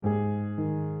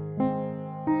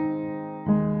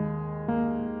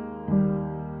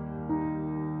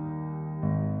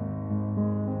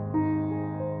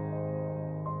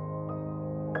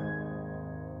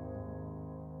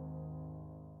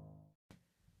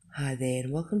Hi there,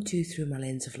 and welcome to Through My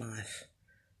Lens of Life.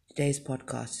 Today's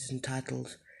podcast is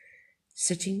entitled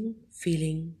Sitting,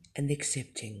 Feeling, and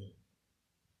Accepting.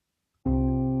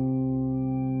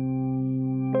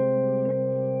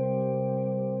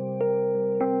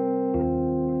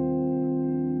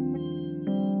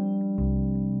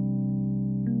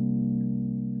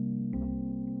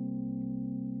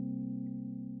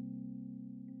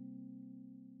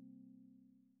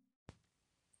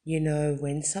 You know,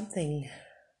 when something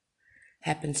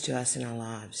happens to us in our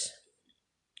lives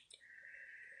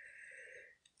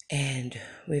and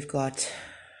we've got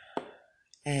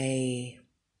a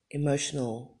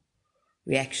emotional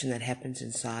reaction that happens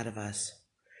inside of us,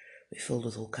 we're filled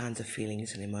with all kinds of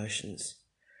feelings and emotions.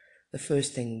 The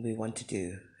first thing we want to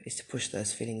do is to push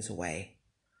those feelings away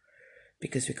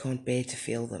because we can't bear to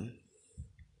feel them.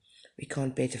 We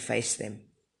can't bear to face them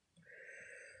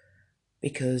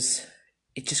because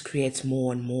it just creates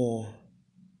more and more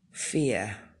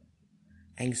fear,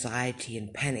 anxiety,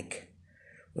 and panic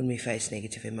when we face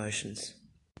negative emotions.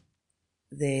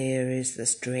 There is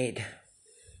this dread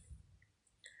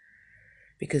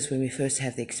because when we first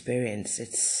have the experience,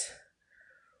 it's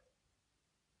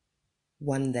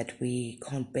one that we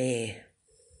can't bear.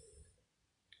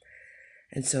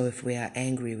 And so if we are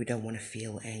angry, we don't want to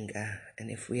feel anger. And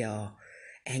if we are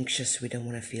anxious, we don't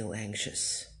want to feel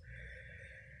anxious.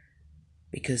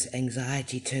 Because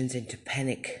anxiety turns into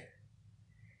panic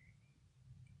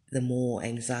the more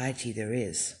anxiety there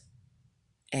is.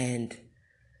 And,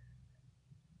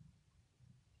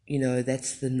 you know,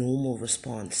 that's the normal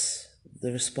response.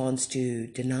 The response to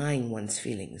denying one's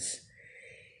feelings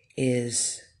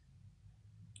is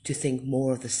to think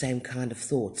more of the same kind of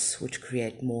thoughts, which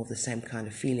create more of the same kind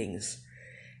of feelings,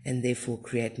 and therefore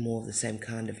create more of the same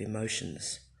kind of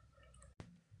emotions.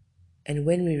 And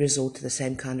when we resort to the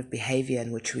same kind of behavior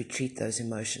in which we treat those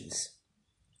emotions,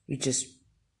 we just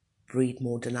breed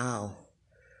more denial.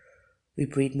 We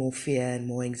breed more fear and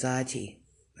more anxiety.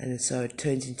 And so it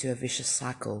turns into a vicious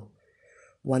cycle,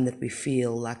 one that we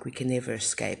feel like we can never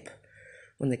escape,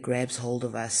 one that grabs hold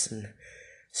of us and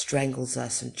strangles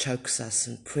us and chokes us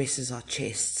and presses our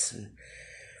chests and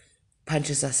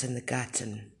punches us in the gut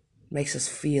and makes us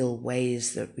feel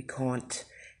ways that we can't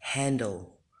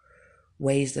handle,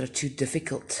 ways that are too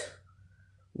difficult,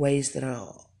 ways that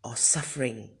are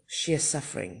suffering, sheer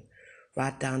suffering,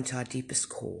 right down to our deepest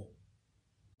core.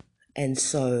 And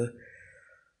so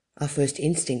our first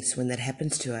instincts when that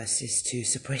happens to us is to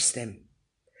suppress them,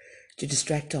 to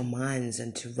distract our minds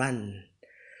and to run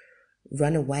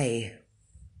away,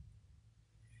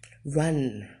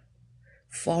 run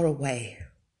far away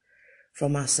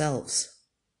from ourselves.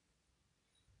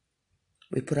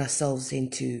 We put ourselves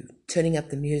into turning up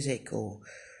the music or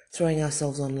throwing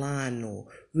ourselves online or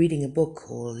reading a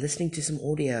book or listening to some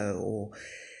audio or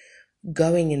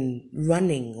going and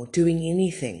running or doing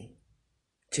anything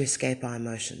to escape our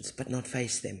emotions but not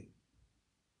face them.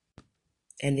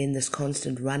 And in this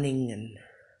constant running and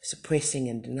suppressing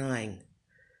and denying,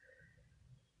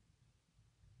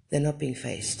 they're not being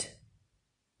faced,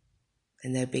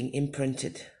 and they're being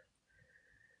imprinted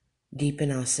deep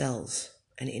in ourselves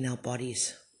and in our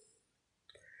bodies.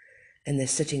 And they're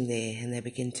sitting there and they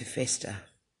begin to fester.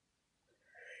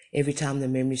 Every time the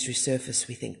memories resurface,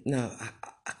 we think, no,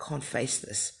 I can't face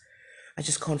this. I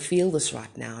just can't feel this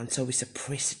right now. And so we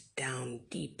suppress it down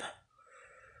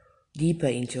deeper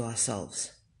into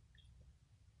ourselves.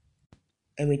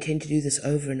 And we tend to do this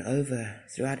over and over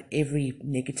throughout every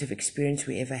negative experience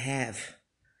we ever have.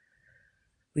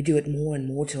 We do it more and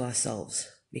more to ourselves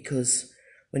because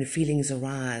when feelings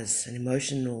arise and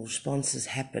emotional responses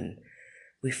happen,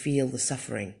 we feel the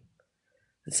suffering.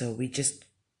 And so we just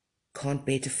can't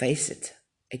bear to face it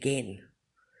again.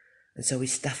 And so we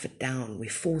stuff it down, we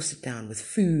force it down with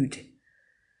food.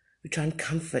 We try and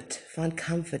find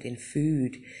comfort in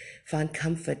food, find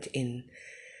comfort in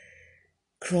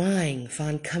crying,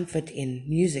 find comfort in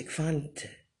music, find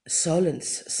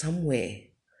solace somewhere,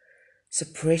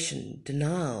 suppression,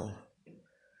 denial,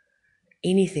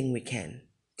 anything we can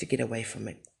to get away from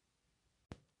it.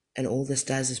 And all this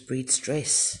does is breed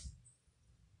stress.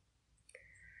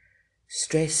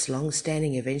 Stress,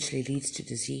 long-standing, eventually leads to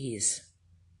disease.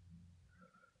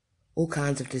 All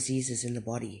kinds of diseases in the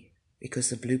body because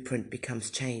the blueprint becomes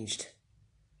changed.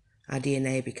 Our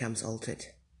DNA becomes altered.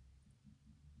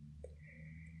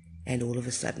 And all of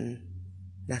a sudden,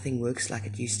 nothing works like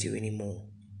it used to anymore.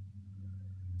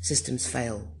 Systems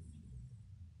fail.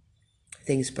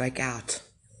 Things break out.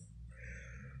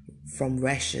 From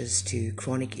rashes to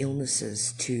chronic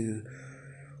illnesses to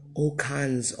all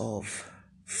kinds of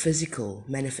physical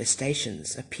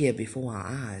manifestations appear before our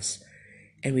eyes.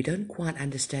 and we don't quite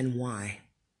understand why.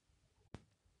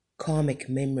 Karmic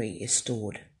memory is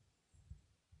stored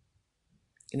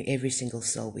in every single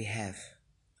cell we have.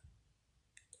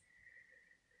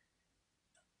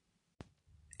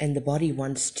 And the body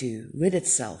wants to rid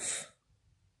itself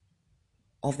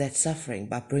of that suffering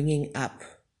by bringing up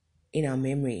in our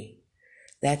memory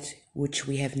that which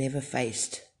we have never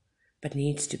faced but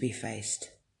needs to be faced.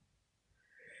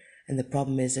 And the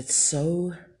problem is it's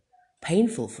so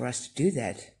painful for us to do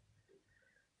that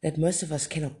most of us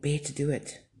cannot bear to do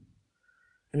it.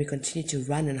 And we continue to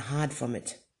run and hide from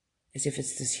it as if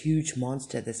it's this huge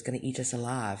monster that's going to eat us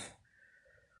alive.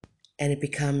 And it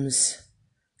becomes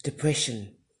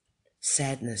depression,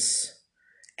 sadness,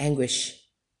 anguish.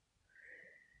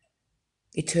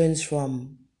 It turns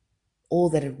from all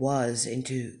that it was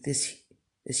into this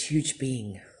huge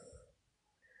being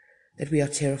that we are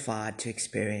terrified to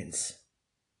experience.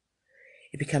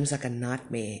 It becomes like a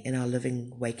nightmare in our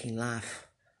living, waking life.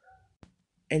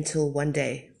 Until one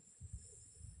day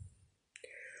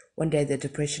the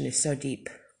depression is so deep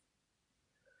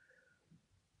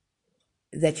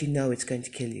that you know it's going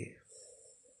to kill you.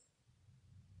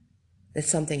 That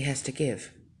something has to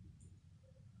give.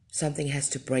 Something has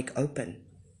to break open.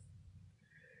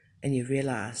 And you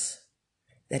realize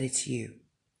that it's you.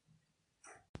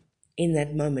 In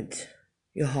that moment,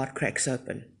 your heart cracks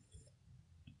open.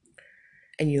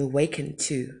 And you awaken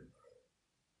to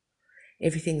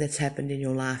everything that's happened in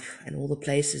your life and all the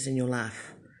places in your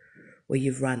life where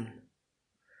you've run,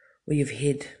 where you've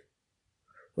hid,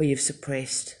 where you've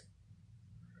suppressed,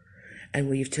 and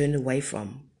where you've turned away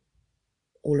from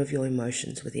all of your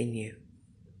emotions within you.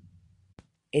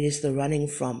 It is the running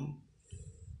from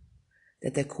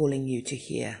that they're calling you to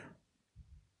hear.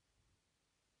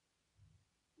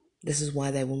 This is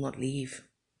why they will not leave,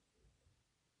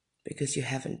 because you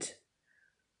haven't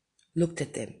looked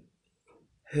at them,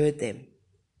 heard them,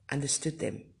 understood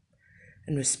them,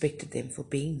 and respected them for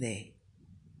being there.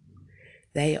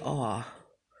 They are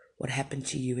what happened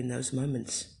to you in those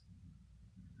moments.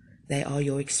 They are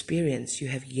your experience you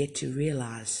have yet to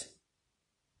realize.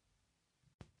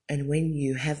 And when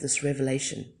you have this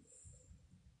revelation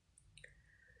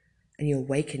and you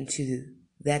awaken to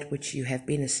that which you have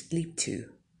been asleep to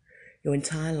your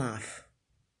entire life,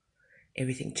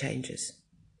 everything changes.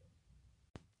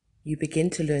 You begin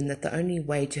to learn that the only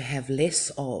way to have less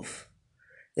of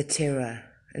the terror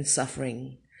and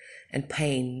suffering and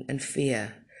pain and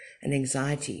fear and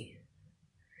anxiety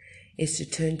is to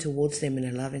turn towards them in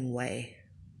a loving way.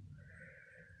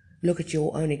 Look at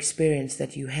your own experience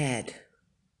that you had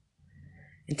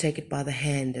and take it by the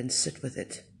hand and sit with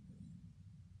it.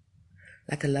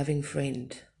 Like a loving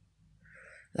friend,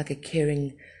 like a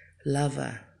caring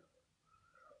lover,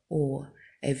 or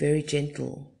a very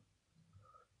gentle,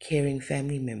 caring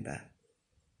family member.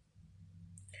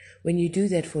 When you do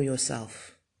that for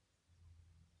yourself,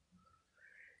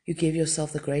 you give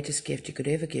yourself the greatest gift you could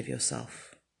ever give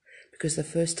yourself, because the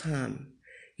first time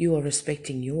you are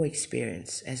respecting your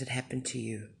experience as it happened to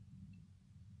you.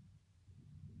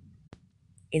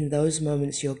 In those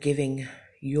moments, you're giving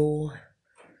your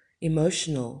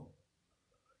emotional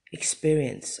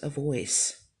experience a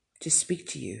voice to speak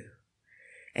to you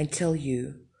and tell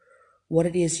you what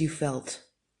it is you felt,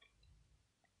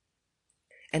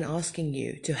 and asking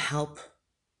you to help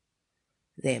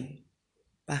them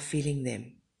by feeling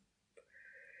them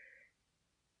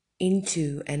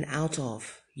into and out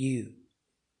of you.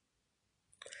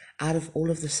 Out of all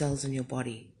of the cells in your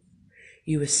body,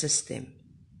 you assist them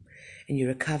and you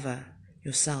recover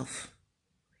yourself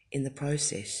in the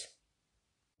process.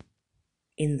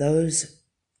 In those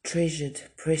treasured,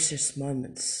 precious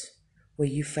moments where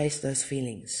you face those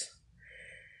feelings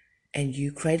and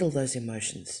you cradle those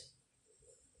emotions,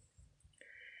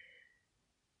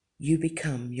 you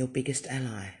become your biggest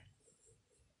ally.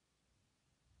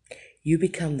 You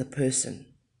become the person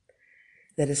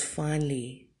that has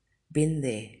finally been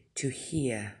there to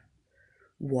hear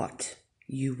what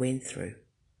you went through.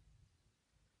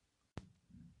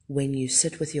 When you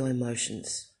sit with your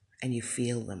emotions and you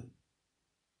feel them,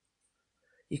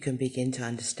 you can begin to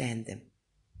understand them.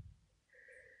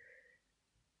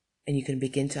 And you can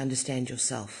begin to understand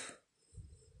yourself.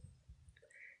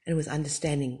 And with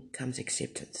understanding comes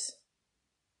acceptance.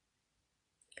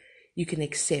 You can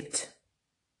accept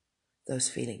those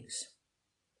feelings.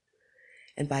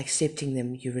 And by accepting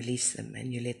them, you release them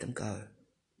and you let them go.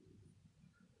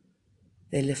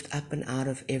 They lift up and out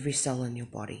of every cell in your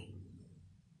body.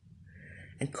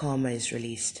 And karma is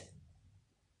released.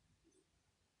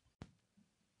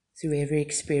 Through every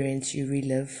experience you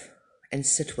relive and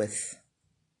sit with,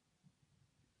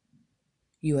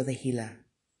 you are the healer.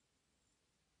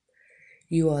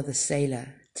 You are the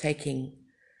sailor taking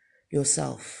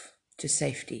yourself to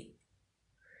safety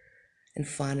and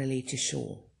finally to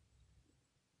shore,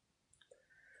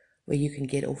 where you can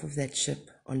get off of that ship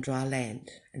on dry land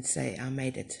and say, I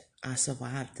made it, I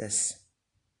survived this.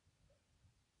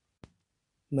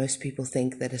 Most people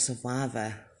think that a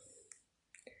survivor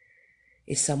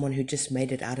is someone who just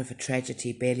made it out of a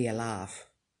tragedy barely alive.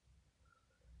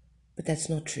 But that's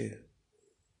not true,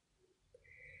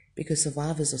 because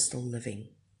survivors are still living.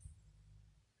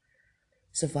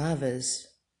 Survivors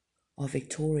are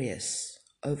victorious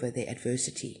over their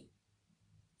adversity.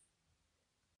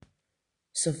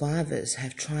 Survivors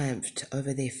have triumphed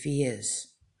over their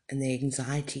fears and their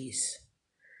anxieties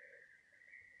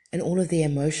and all of their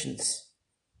emotions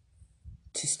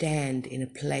to stand in a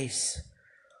place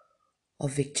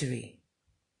of victory.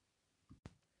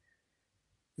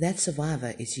 That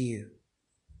survivor is you.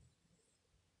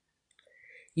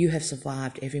 You have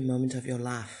survived every moment of your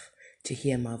life to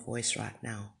hear my voice right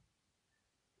now.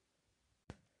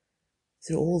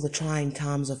 Through all the trying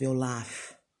times of your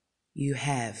life, you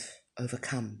have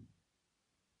overcome.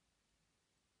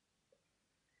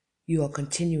 You are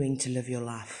continuing to live your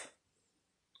life.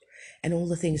 And all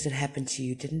the things that happened to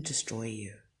you didn't destroy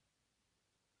you.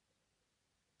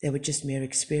 They were just mere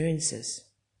experiences.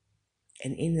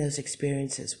 And in those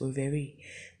experiences were very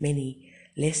many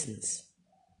lessons.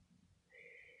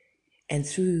 And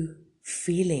through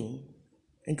feeling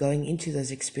and going into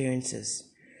those experiences,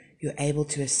 you're able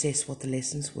to assess what the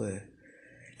lessons were.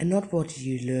 And not what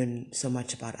you learn so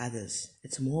much about others.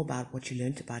 It's more about what you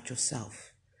learned about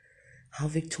yourself. How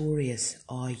victorious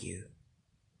are you?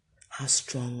 How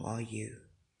strong are you?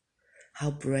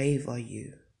 How brave are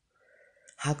you?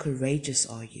 How courageous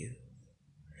are you?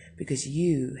 Because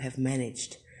you have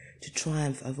managed to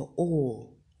triumph over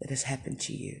all that has happened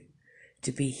to you,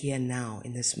 to be here now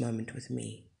in this moment with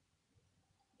me.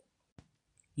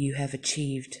 You have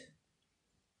achieved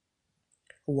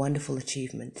a wonderful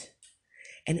achievement,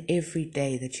 and every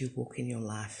day that you walk in your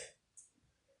life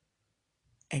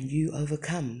and you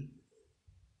overcome,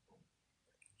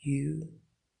 you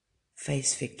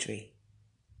face victory.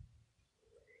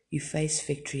 You face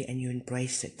victory and you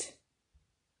embrace it.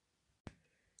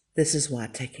 This is why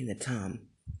taking the time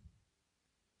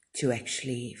to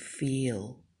actually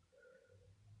feel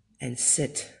and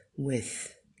sit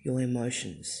with your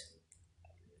emotions,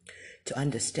 to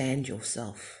understand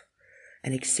yourself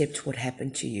and accept what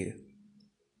happened to you,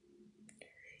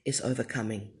 is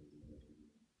overcoming.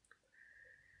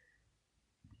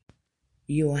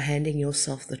 You are handing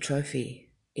yourself the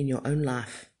trophy in your own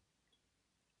life,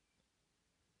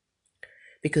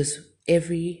 because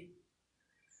every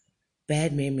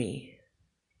bad memory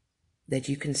that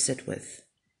you can sit with,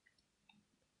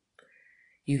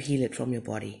 you heal it from your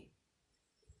body.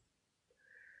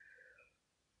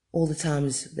 All the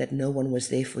times that no one was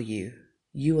there for you,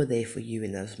 you are there for you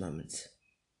in those moments.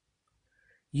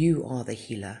 You are the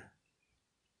healer.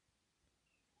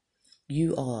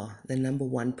 You are the number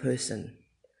one person,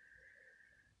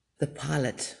 the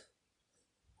pilot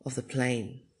of the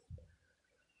plane,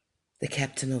 the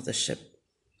captain of the ship.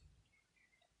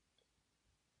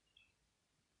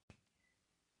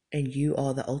 And you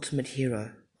are the ultimate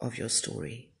hero of your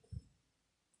story.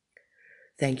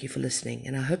 Thank you for listening,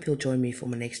 and I hope you'll join me for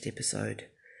my next episode.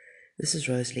 This is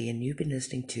Rosalie, and you've been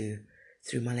listening to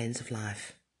Through My Lens of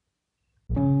Life.